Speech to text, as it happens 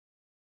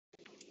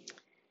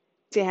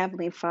Dear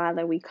Heavenly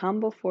Father, we come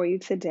before you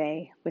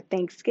today with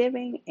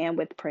thanksgiving and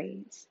with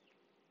praise.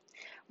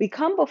 We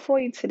come before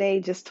you today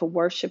just to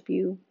worship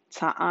you,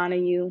 to honor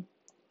you,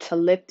 to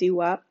lift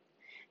you up,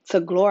 to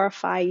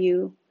glorify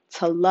you,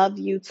 to love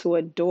you, to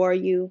adore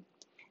you,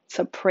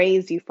 to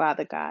praise you,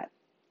 Father God.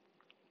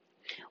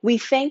 We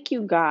thank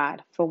you,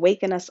 God, for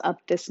waking us up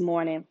this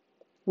morning.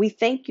 We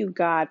thank you,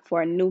 God,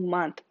 for a new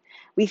month.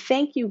 We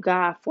thank you,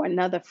 God, for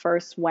another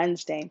first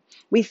Wednesday.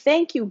 We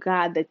thank you,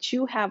 God, that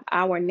you have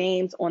our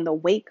names on the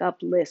wake up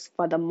list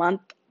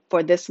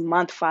for this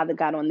month, Father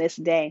God, on this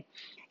day.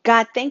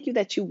 God, thank you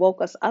that you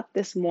woke us up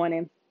this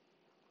morning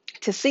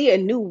to see a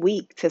new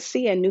week, to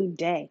see a new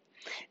day,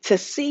 to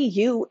see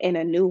you in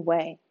a new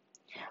way.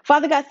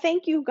 Father God,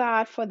 thank you,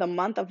 God, for the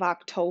month of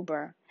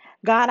October.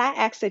 God, I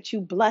ask that you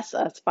bless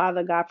us,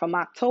 Father God, from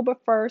October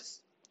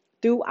 1st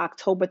through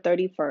October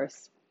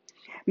 31st.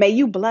 May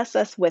you bless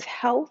us with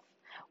health.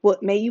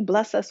 May you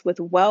bless us with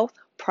wealth,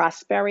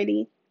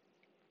 prosperity,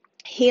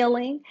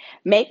 healing,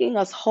 making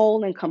us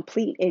whole and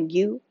complete in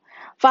you.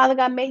 Father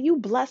God, may you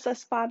bless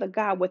us, Father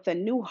God, with a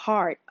new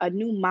heart, a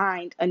new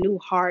mind, a new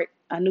heart,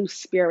 a new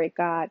spirit,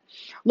 God.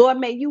 Lord,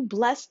 may you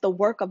bless the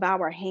work of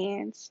our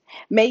hands.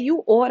 May you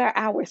order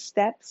our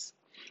steps.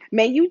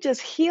 May you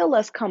just heal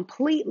us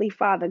completely,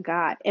 Father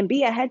God, and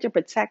be a hedge of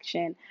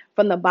protection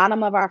from the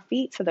bottom of our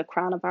feet to the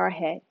crown of our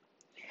head.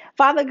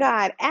 Father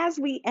God, as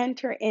we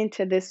enter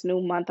into this new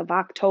month of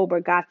October,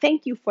 God,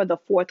 thank you for the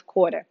fourth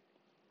quarter.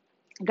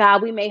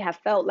 God, we may have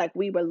felt like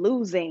we were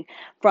losing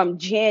from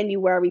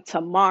January to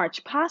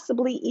March,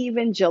 possibly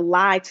even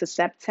July to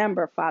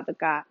September, Father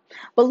God.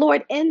 But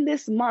Lord, in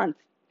this month,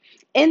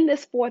 in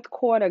this fourth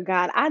quarter,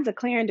 God, I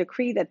declare and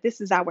decree that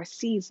this is our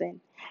season.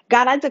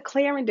 God, I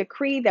declare and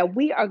decree that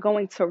we are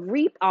going to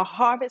reap a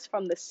harvest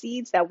from the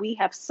seeds that we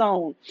have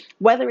sown,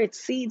 whether it's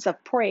seeds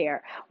of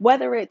prayer,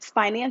 whether it's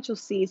financial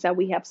seeds that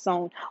we have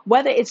sown,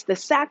 whether it's the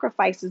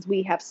sacrifices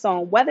we have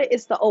sown, whether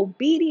it's the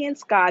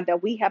obedience, God,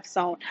 that we have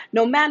sown.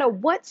 No matter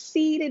what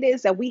seed it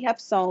is that we have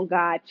sown,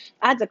 God,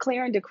 I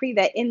declare and decree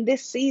that in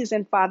this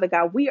season, Father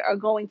God, we are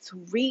going to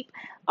reap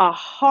a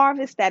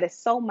harvest that is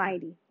so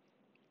mighty.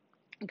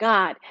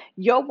 God,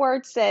 your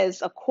word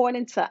says,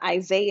 according to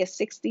Isaiah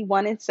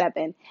 61 and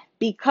 7,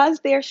 because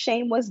their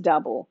shame was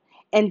double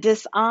and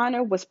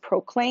dishonor was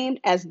proclaimed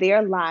as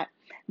their lot,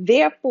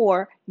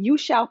 therefore you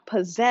shall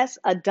possess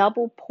a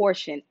double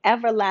portion.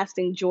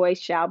 Everlasting joy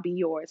shall be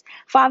yours.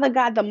 Father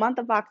God, the month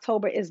of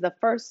October is the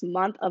first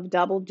month of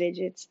double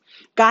digits.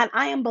 God,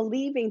 I am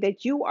believing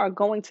that you are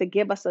going to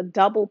give us a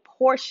double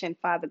portion,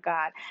 Father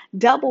God,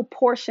 double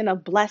portion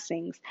of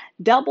blessings,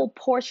 double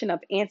portion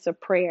of answer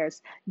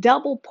prayers,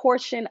 double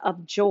portion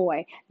of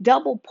joy,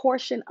 double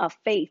portion of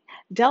faith,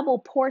 double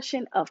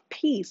portion of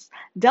peace,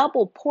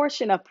 double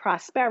portion of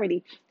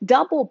prosperity,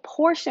 double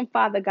portion,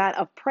 Father God,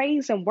 of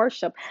praise and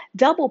worship,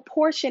 double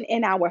portion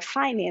in our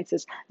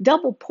finances,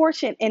 double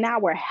portion in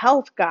our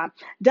health, God,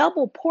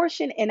 double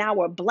portion in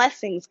our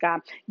blessings,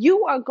 God.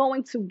 You are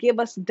going to give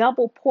us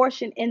double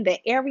portion in the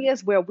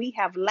areas where we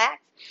have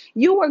lacked.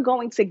 You are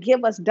going to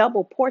give us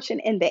double portion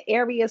in the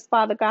areas,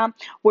 Father God,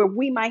 where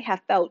we might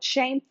have felt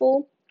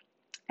shameful,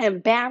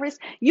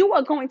 embarrassed. You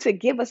are going to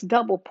give us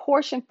double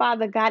portion,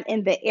 Father God,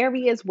 in the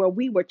areas where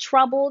we were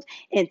troubled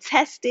and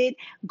tested,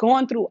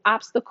 going through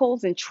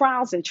obstacles and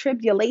trials and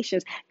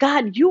tribulations.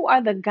 God, you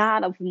are the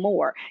God of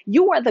more.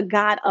 You are the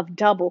God of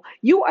double.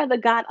 You are the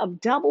God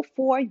of double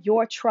for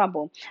your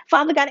trouble,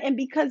 Father God. And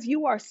because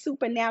you are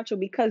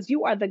supernatural, because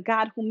you are the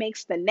God who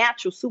makes the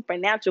natural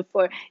supernatural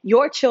for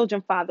your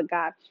children, Father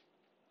God,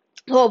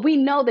 Lord, we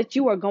know that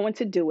you are going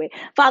to do it.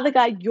 Father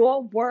God,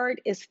 your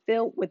word is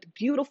filled with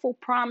beautiful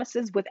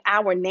promises with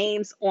our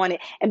names on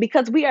it. And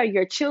because we are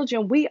your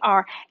children, we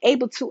are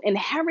able to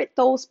inherit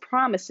those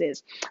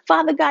promises.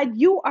 Father God,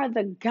 you are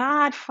the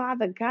God,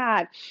 Father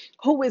God,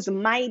 who is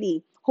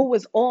mighty, who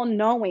is all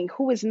knowing,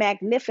 who is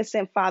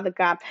magnificent, Father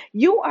God.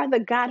 You are the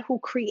God who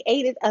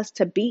created us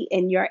to be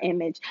in your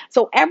image.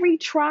 So every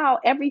trial,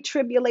 every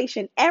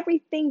tribulation,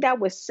 everything that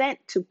was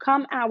sent to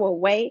come our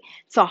way,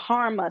 to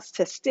harm us,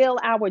 to steal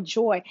our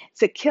joy,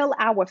 to kill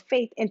our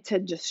faith, and to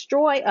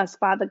destroy us,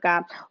 Father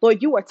God.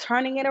 Lord, you are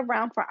turning it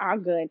around for our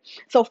good.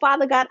 So,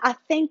 Father God, I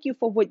thank you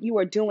for what you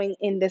are doing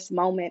in this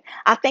moment.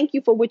 I thank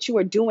you for what you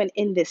are doing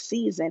in this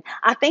season.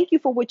 I thank you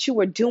for what you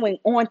are doing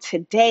on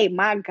today,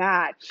 my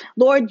God.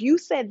 Lord, you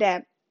said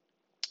that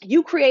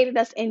you created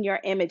us in your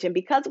image. And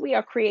because we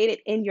are created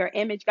in your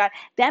image, God,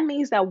 that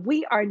means that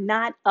we are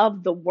not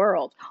of the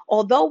world.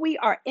 Although we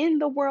are in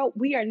the world,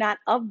 we are not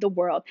of the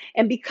world.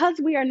 And because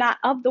we are not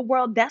of the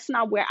world, that's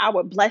not where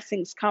our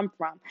blessings come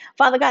from.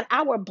 Father God,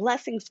 our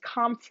blessings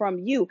come from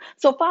you.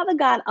 So, Father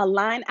God,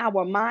 align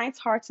our minds,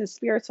 hearts, and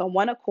spirits on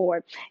one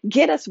accord.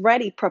 Get us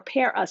ready,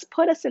 prepare us,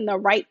 put us in the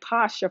right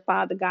posture,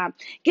 Father God.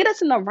 Get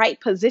us in the right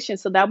position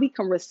so that we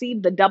can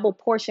receive the double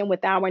portion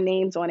with our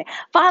names on it.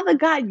 Father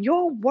God,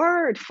 your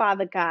word,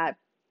 Father God,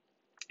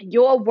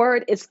 Your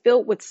word is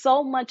filled with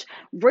so much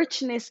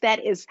richness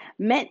that is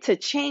meant to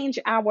change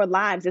our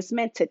lives. It's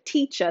meant to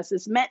teach us.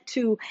 It's meant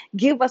to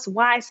give us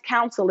wise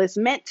counsel. It's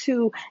meant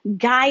to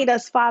guide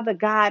us, Father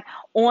God,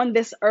 on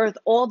this earth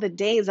all the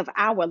days of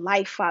our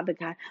life, Father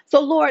God.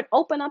 So, Lord,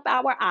 open up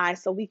our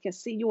eyes so we can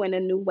see you in a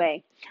new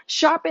way.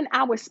 Sharpen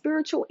our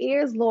spiritual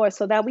ears, Lord,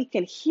 so that we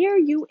can hear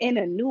you in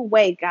a new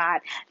way,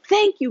 God.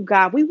 Thank you,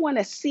 God. We want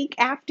to seek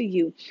after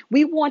you.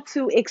 We want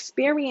to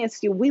experience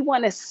you. We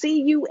want to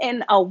see you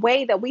in a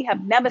way that we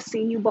have never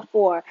seen you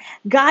before.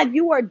 God,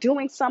 you are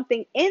doing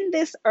something in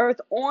this earth,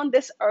 on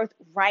this earth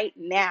right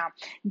now.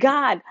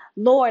 God,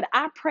 Lord,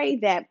 I pray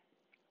that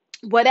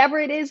whatever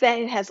it is that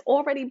has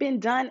already been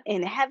done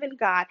in heaven,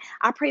 God,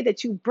 I pray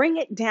that you bring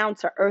it down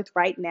to earth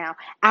right now.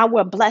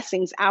 Our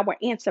blessings, our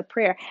answer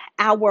prayer,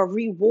 our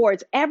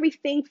rewards,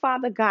 everything,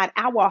 Father God,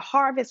 our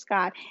harvest,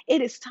 God,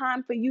 it is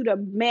time for you to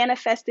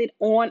manifest it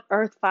on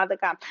earth, Father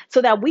God,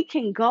 so that we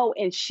can go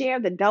and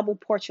share the double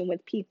portion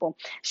with people,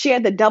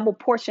 share the double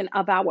portion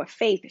of our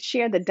faith,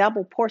 share the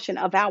double portion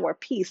of our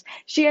peace,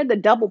 share the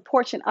double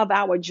portion of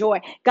our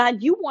joy.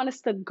 God, you want us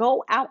to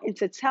go out and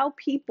to tell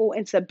people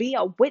and to be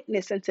a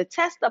witness and to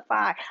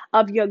testify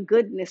of your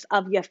goodness,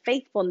 of your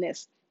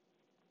faithfulness,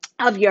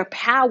 of your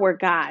power,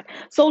 God.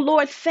 So,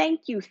 Lord,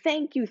 thank you,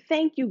 thank you,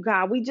 thank you,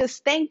 God. We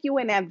just thank you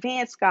in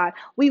advance, God.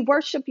 We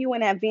worship you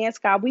in advance,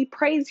 God. We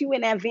praise you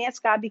in advance,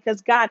 God,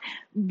 because, God,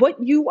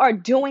 what you are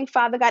doing,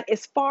 Father God,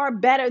 is far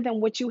better than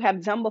what you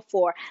have done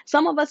before.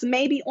 Some of us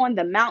may be on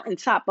the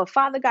mountaintop, but,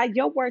 Father God,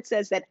 your word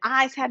says that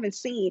eyes haven't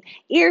seen,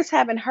 ears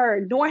haven't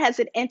heard, nor has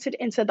it entered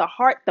into the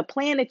heart the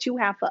plan that you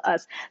have for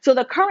us. So,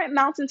 the current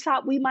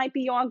mountaintop we might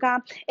be on,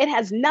 God, it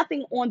has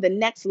nothing on the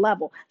next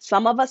level.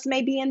 Some of us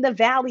may be in the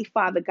valley,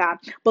 Father God.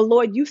 But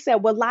Lord, you said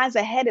what lies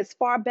ahead is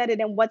far better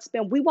than what's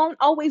been. We won't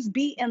always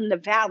be in the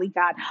valley,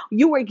 God.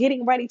 You are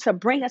getting ready to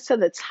bring us to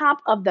the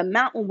top of the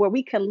mountain where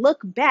we can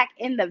look back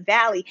in the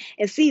valley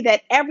and see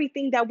that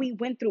everything that we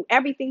went through,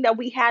 everything that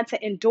we had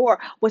to endure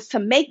was to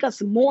make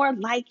us more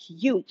like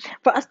you,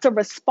 for us to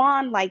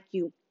respond like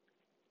you,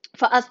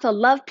 for us to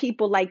love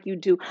people like you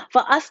do,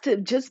 for us to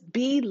just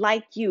be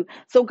like you.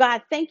 So,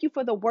 God, thank you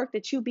for the work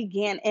that you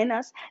began in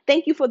us.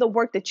 Thank you for the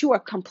work that you are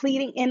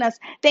completing in us.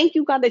 Thank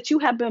you, God, that you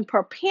have been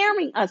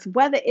preparing us,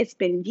 whether it's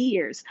been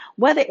years,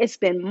 whether it's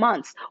been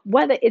months,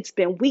 whether it's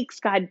been weeks,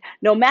 God,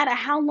 no matter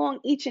how long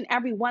each and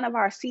every one of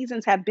our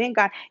seasons have been,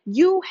 God,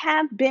 you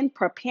have been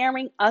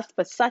preparing us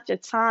for such a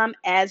time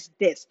as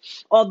this.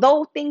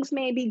 Although things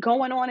may be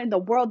going on in the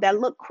world that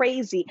look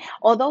crazy,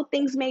 although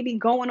things may be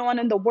going on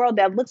in the world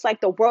that looks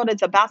like the world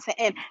is about to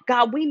end,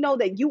 God, we know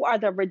that you are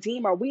the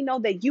Redeemer. We know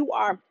that you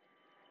are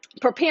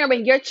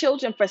preparing your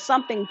children for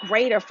something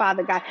greater,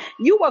 Father God.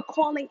 You are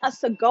calling us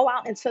to go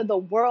out into the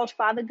world,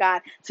 Father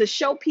God, to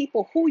show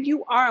people who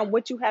you are and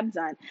what you have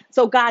done.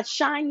 So, God,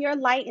 shine your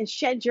light and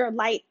shed your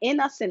light in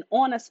us and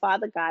on us,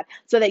 Father God,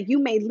 so that you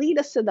may lead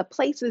us to the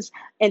places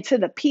and to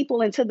the people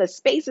and to the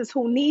spaces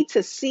who need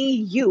to see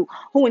you,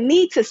 who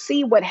need to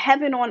see what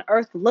heaven on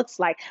earth looks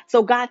like.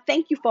 So, God,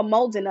 thank you for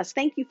molding us.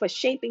 Thank you for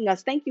shaping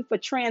us. Thank you for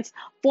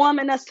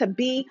transforming us to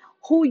be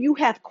who you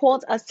have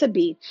called us to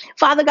be.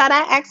 Father God, I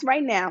ask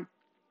right now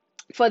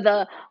for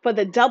the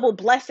double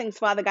blessings,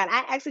 Father God.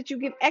 I ask that you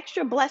give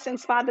extra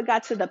blessings, Father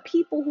God, to the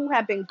people who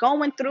have been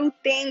going through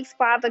things,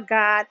 Father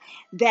God,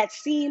 that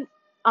seem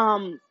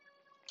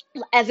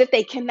as if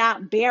they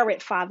cannot bear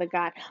it, Father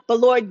God. But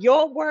Lord,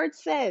 your word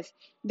says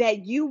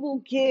that you will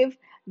give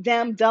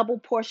them double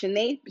portion.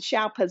 They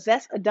shall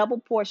possess a double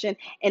portion,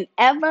 and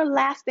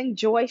everlasting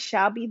joy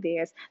shall be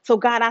theirs. So,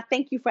 God, I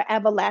thank you for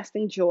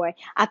everlasting joy.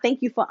 I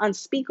thank you for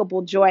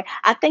unspeakable joy.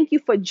 I thank you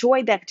for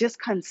joy that just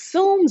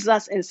consumes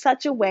us in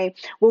such a way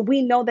where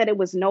we know that it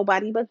was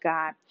nobody but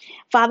God.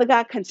 Father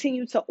God,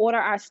 continue to order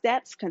our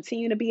steps,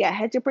 continue to be a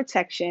hedge of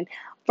protection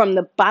from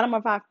the bottom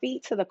of our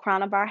feet to the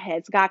crown of our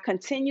heads. God,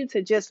 continue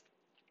to just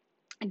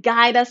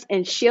guide us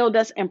and shield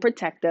us and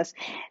protect us.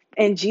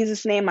 In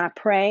Jesus' name I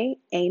pray.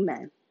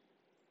 Amen.